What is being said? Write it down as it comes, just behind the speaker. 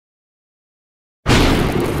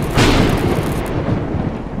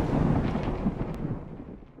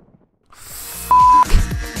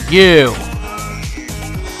You.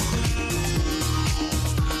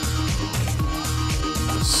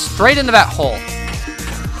 Straight into that hole.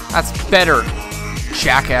 That's better,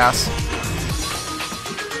 jackass.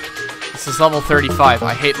 This is level 35.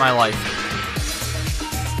 I hate my life.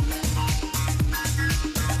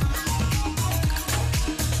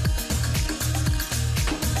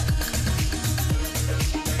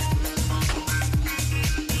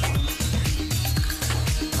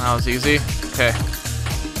 That was easy. Okay.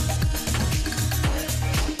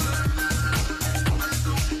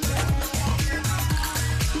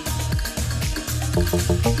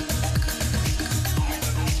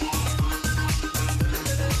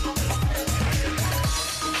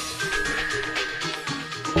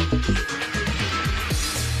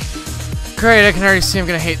 Great, I can already see I'm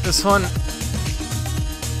gonna hate this one.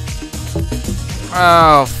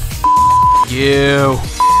 Oh, f you.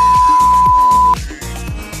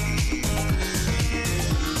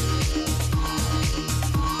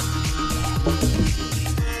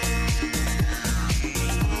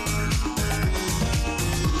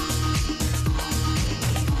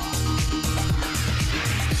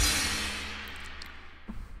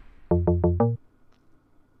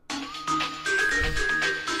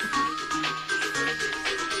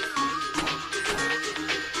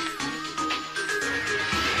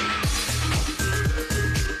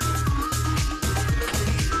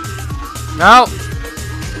 No.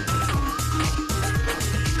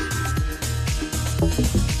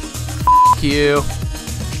 F you.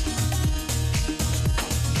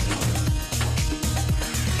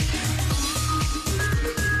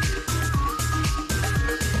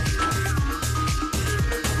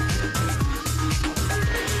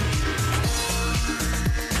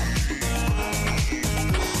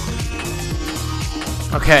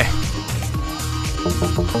 Okay.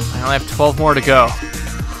 I only have 12 more to go.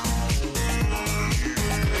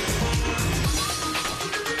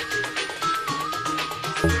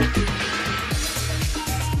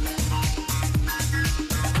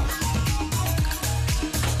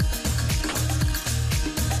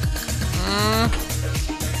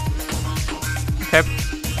 Okay.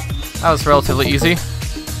 That was relatively easy.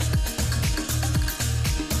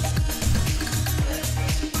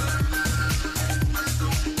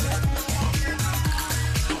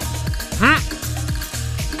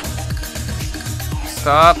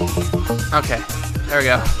 Stop. Okay. There we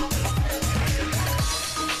go.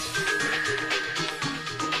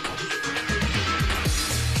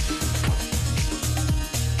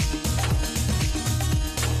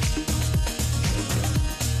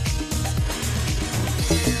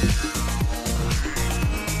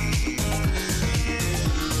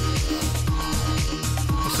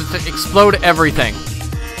 This is to explode everything.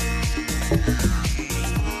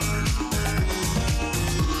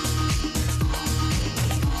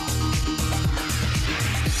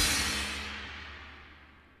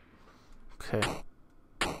 Okay.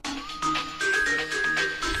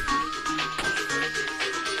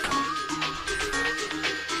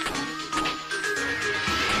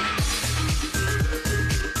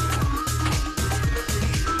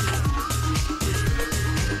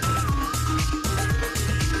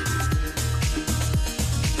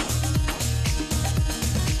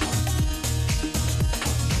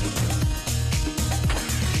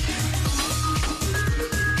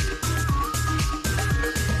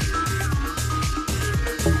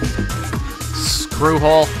 Screw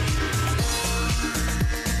hole.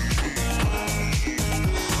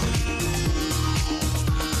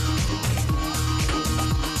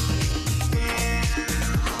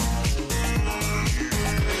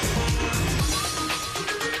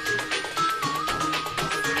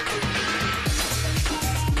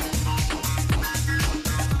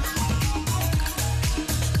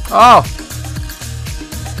 Oh.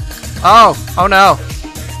 Oh. Oh no.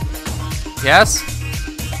 Yes.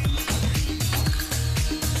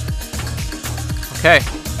 Okay.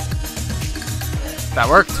 That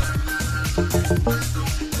worked.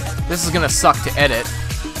 This is gonna suck to edit.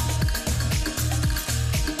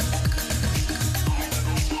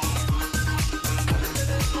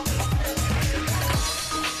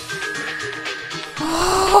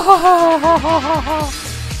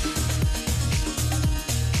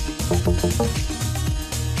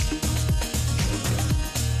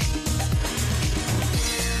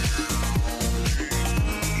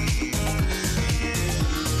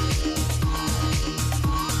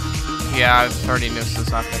 Yeah, I already knew this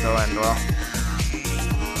was not going to end well.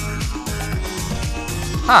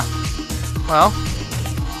 Huh. Well.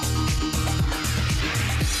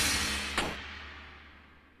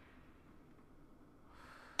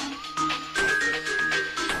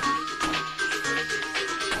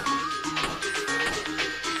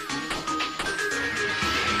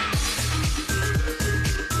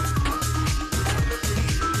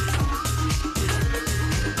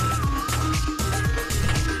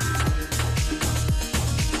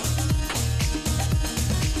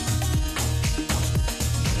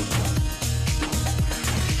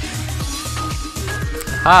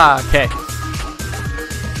 Ah, okay.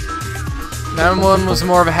 That one was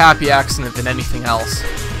more of a happy accident than anything else.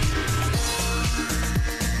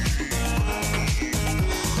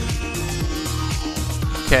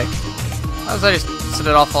 Okay. How does I just set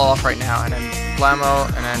it all fall off right now? And then blammo,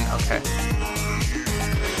 and then, okay.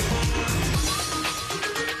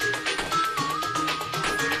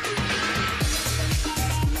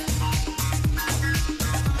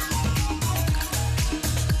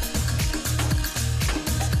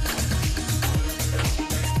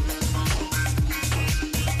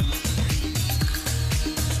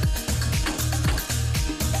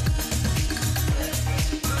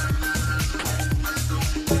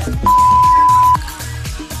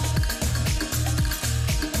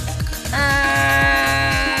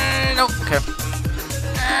 Nope, okay.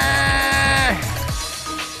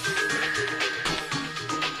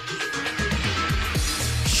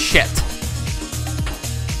 Shit.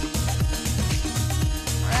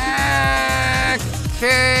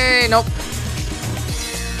 Okay, nope.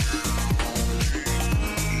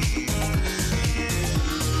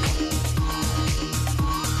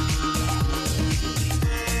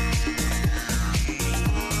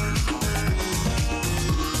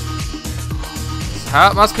 How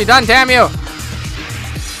it must be done, damn you!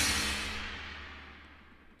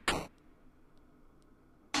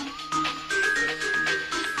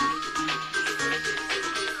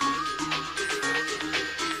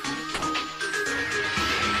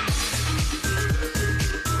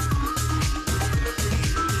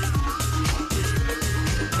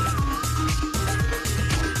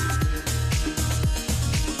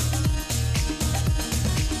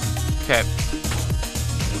 Okay.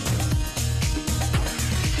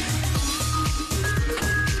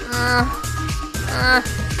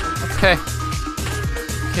 Okay.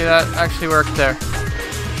 Okay, that actually worked there.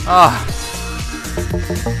 Ah.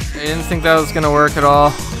 I didn't think that was gonna work at all.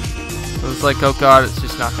 It was like, oh god, it's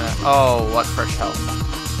just not gonna. Oh, what fresh hell.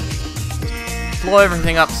 Blow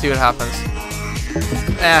everything up, see what happens.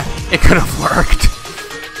 It could have worked.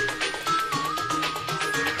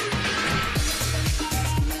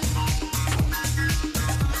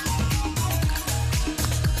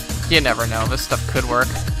 You never know, this stuff could work.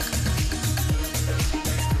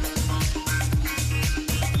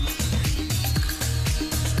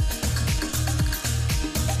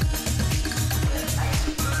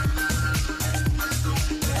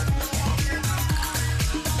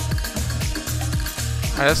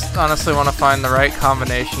 I just honestly want to find the right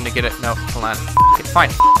combination to get it. No, hold on. F it,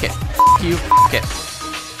 fine. F it. F you. F it.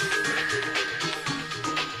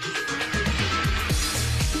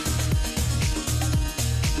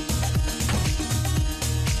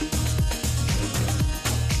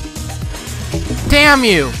 Damn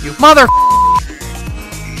you! You mother.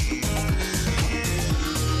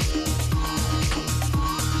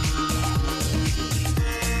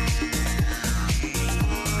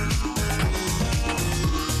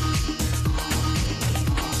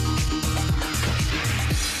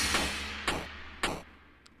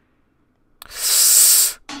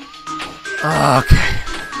 Okay.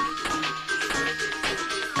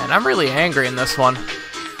 And I'm really angry in this one.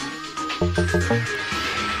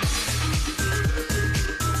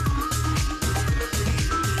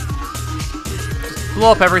 Just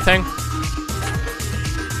blow up everything.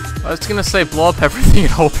 I was gonna say blow up everything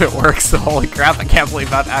and hope it works. So holy crap, I can't believe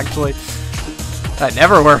that actually. That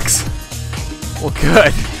never works. Well,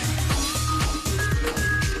 good.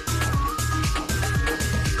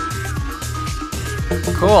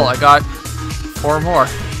 Cool, I got 4 more.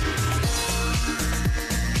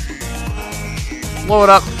 Blow it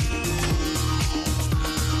up.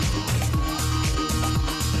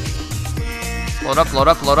 Load up, load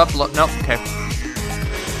up, load up, load. Nope, okay.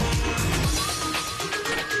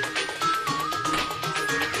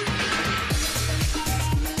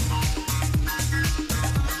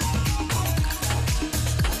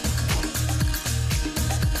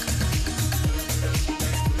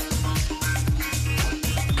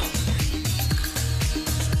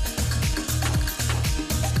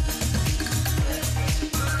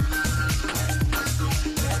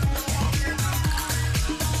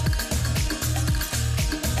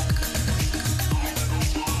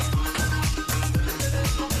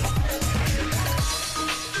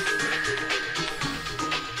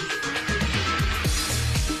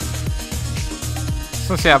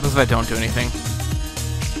 Let's see what happens if I don't do anything.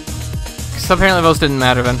 So apparently those didn't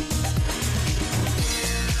matter then.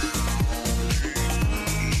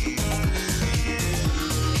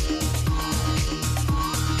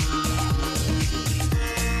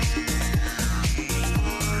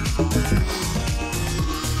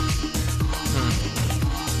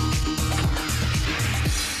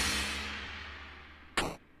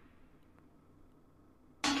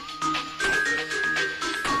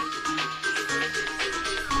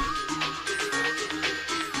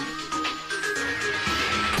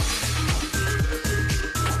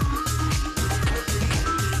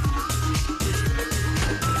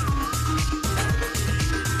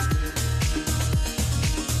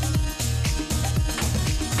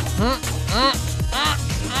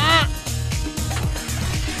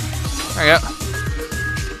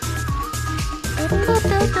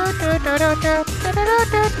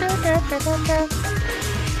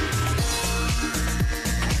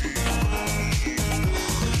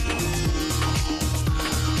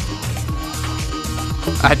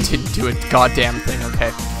 I didn't do a goddamn thing,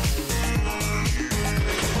 okay.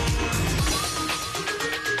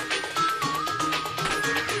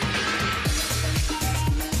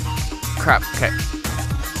 Crap, okay.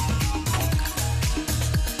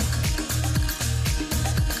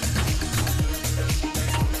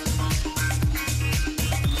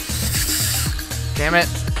 Damn it.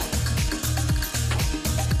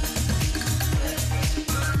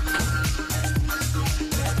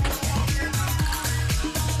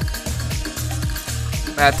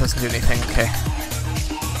 That doesn't do anything, okay.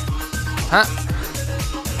 Huh?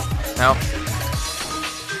 No.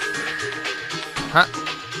 Huh?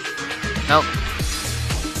 Nope.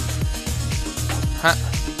 Huh?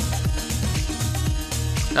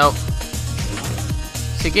 Nope.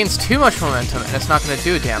 See, it gains too much momentum and it's not going to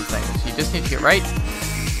do a damn thing. So you just need to get right.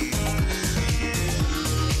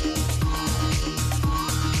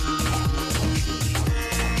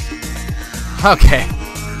 Okay.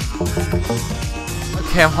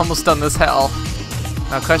 Okay, I'm almost done this hell.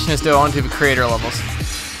 Now the question is, do I want to do the creator levels?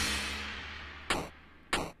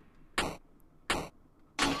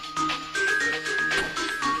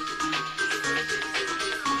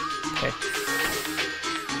 Okay.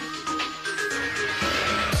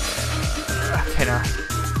 Okay, now.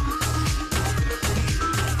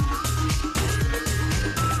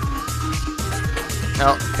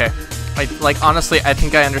 No, okay. Like, honestly, I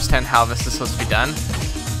think I understand how this is supposed to be done.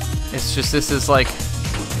 It's just, this is like...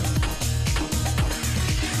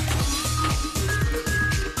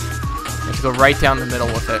 You have to go right down the middle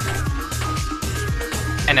with it.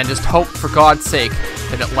 And then just hope, for God's sake,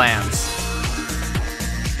 that it lands.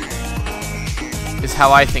 Is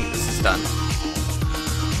how I think this is done.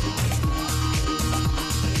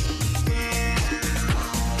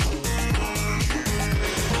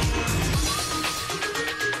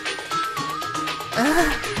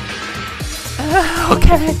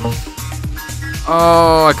 Okay.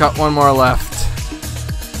 Oh, I got one more left.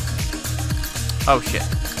 Oh shit.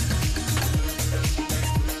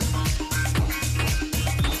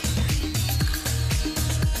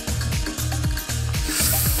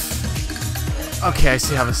 Okay, I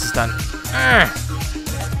see how this is done.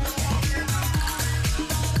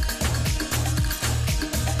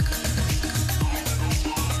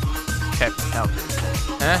 Okay, no.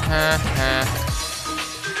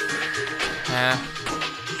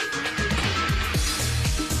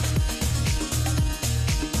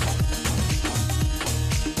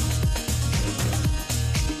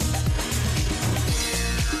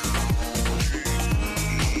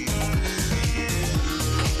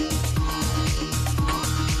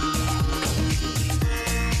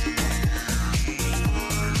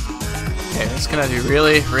 Okay, it's gonna be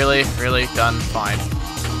really, really, really done fine.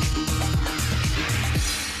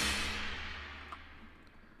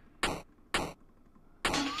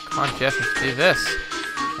 Come on, Jeff, you have to do this.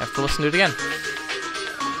 You have to listen to it again.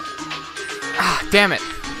 Ah, damn it.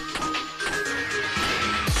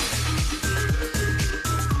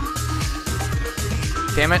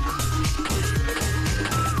 Damn it.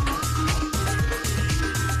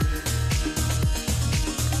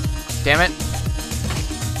 Damn it.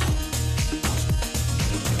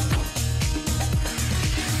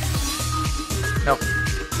 Nope.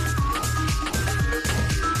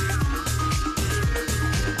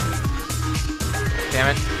 Damn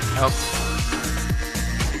it. Nope.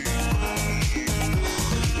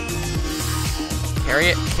 Carry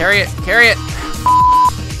it, carry it, carry it!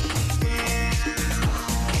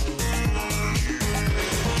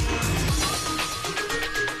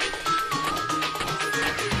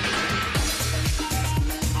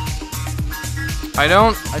 I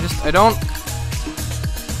don't.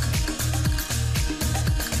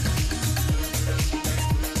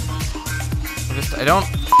 I don't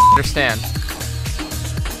understand.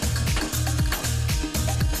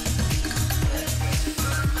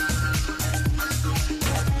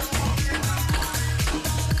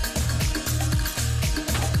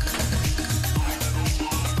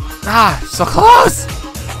 Ah, so close!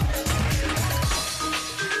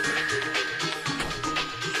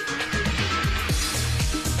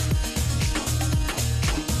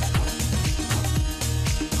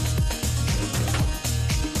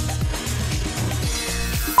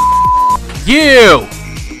 You!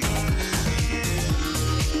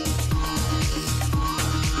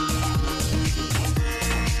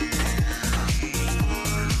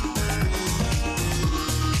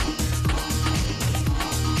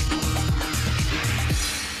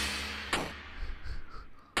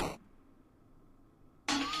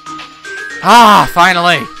 Ah,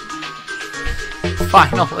 finally!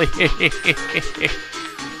 Finally!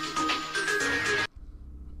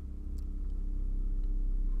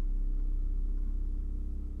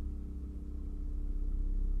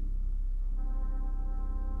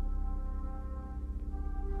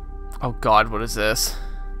 Oh god, what is this?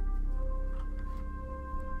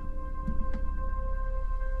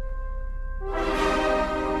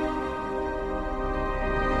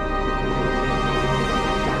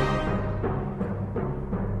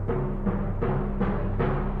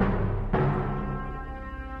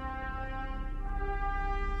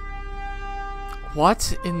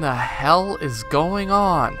 What in the hell is going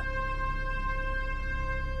on?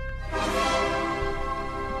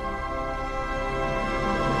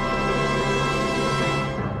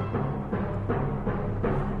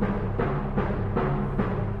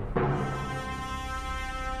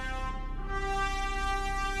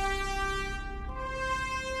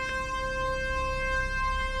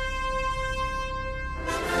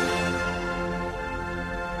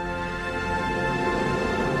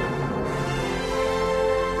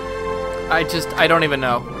 I don't even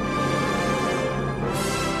know.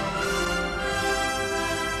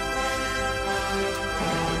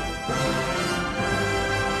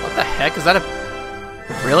 What the heck? Is that a...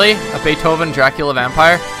 Really? A Beethoven Dracula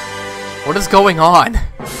vampire? What is going on?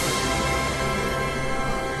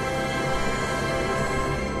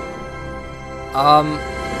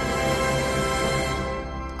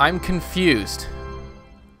 I'm confused.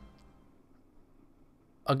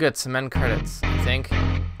 Oh good, some end credits, I think.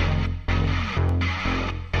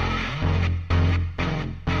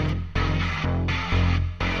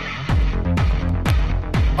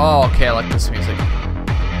 Oh, okay, I like this music.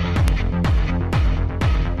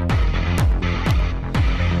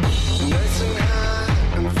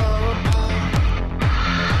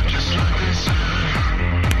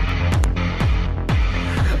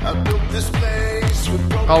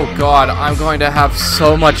 Oh god, I'm going to have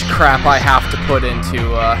so much crap I have to put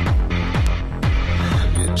into, oh,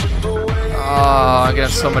 I'm gonna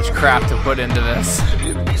have so much crap to put into this.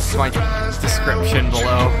 It's my description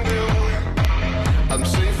below.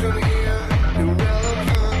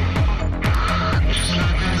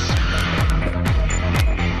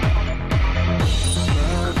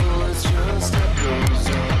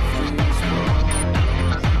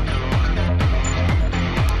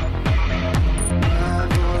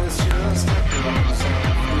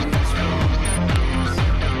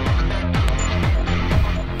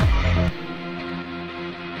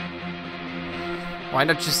 Why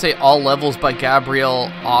not just say all levels by Gabriel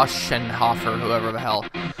Ochsenhofer, whoever the hell.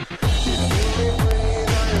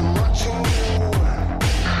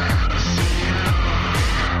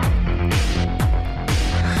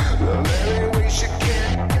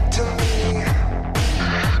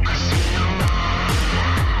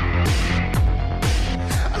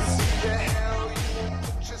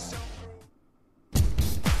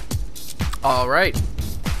 All right.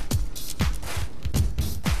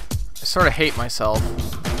 I sort of hate myself,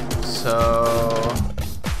 so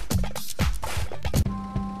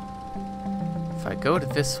if I go to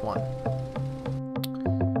this one,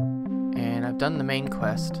 and I've done the main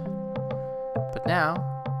quest, but now,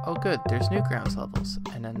 oh good, there's Newgrounds levels,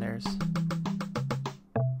 and then there's,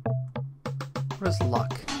 what is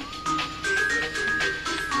luck?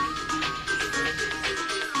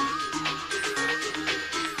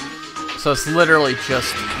 So it's literally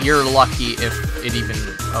just, you're lucky if it even,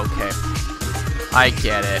 okay. I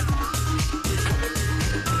get it.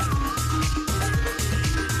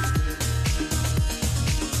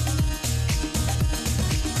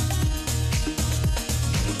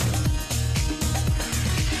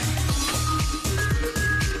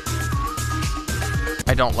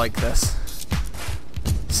 I don't like this.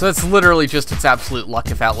 So it's literally just, it's absolute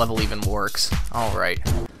luck if that level even works. Alright.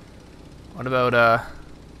 What about,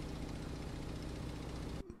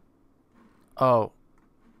 oh,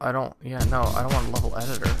 I don't want a level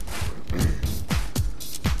editor.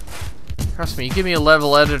 Trust me, you give me a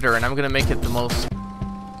level editor and I'm gonna make it the most,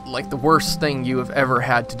 like the worst thing you have ever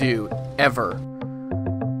had to do, ever.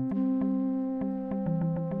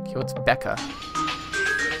 Okay, what's Becca?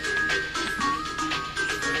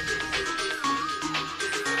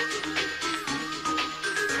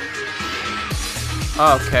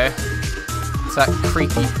 Oh, okay. It's that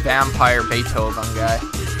creepy vampire Beethoven guy.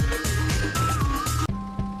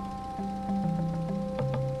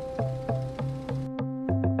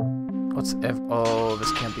 Oh,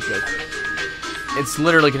 this can't be good. It's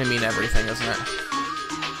literally gonna mean everything, isn't it?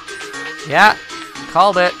 Yeah,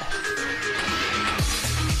 called it.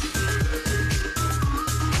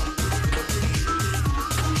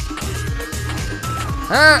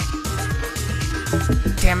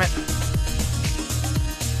 Damn it.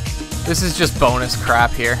 This is just bonus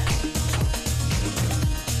crap here.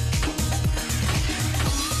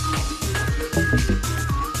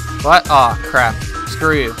 What? Aw, oh, crap.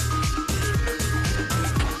 Screw you.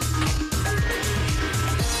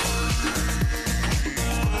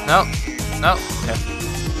 Nope. Nope. Okay.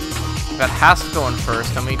 That has to go in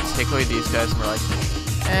first. Then we take away these guys and we're like,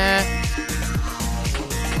 eh.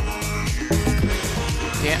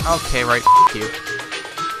 Yeah, okay, right. F you.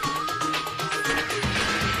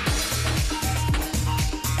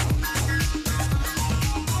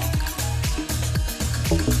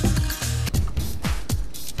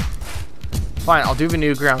 Fine, I'll do the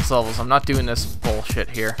new grounds levels. I'm not doing this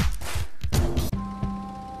bullshit here.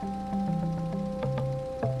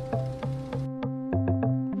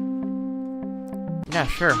 Yeah,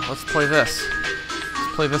 sure. Let's play this.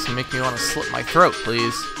 Let's play this and make me want to slit my throat,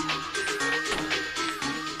 please.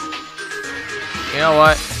 You know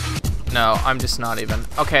what? No, I'm just not even.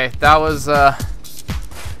 Okay, that was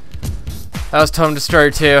Totem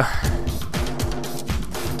Destroyer 2.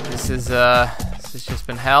 This has just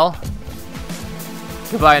been hell.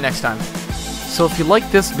 Goodbye next time. So if you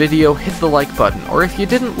liked this video, hit the like button, or if you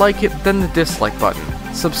didn't like it, then the dislike button.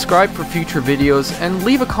 Subscribe for future videos, and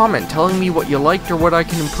leave a comment telling me what you liked or what I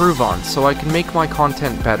can improve on, so I can make my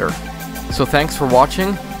content better. So thanks for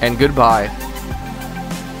watching, and goodbye.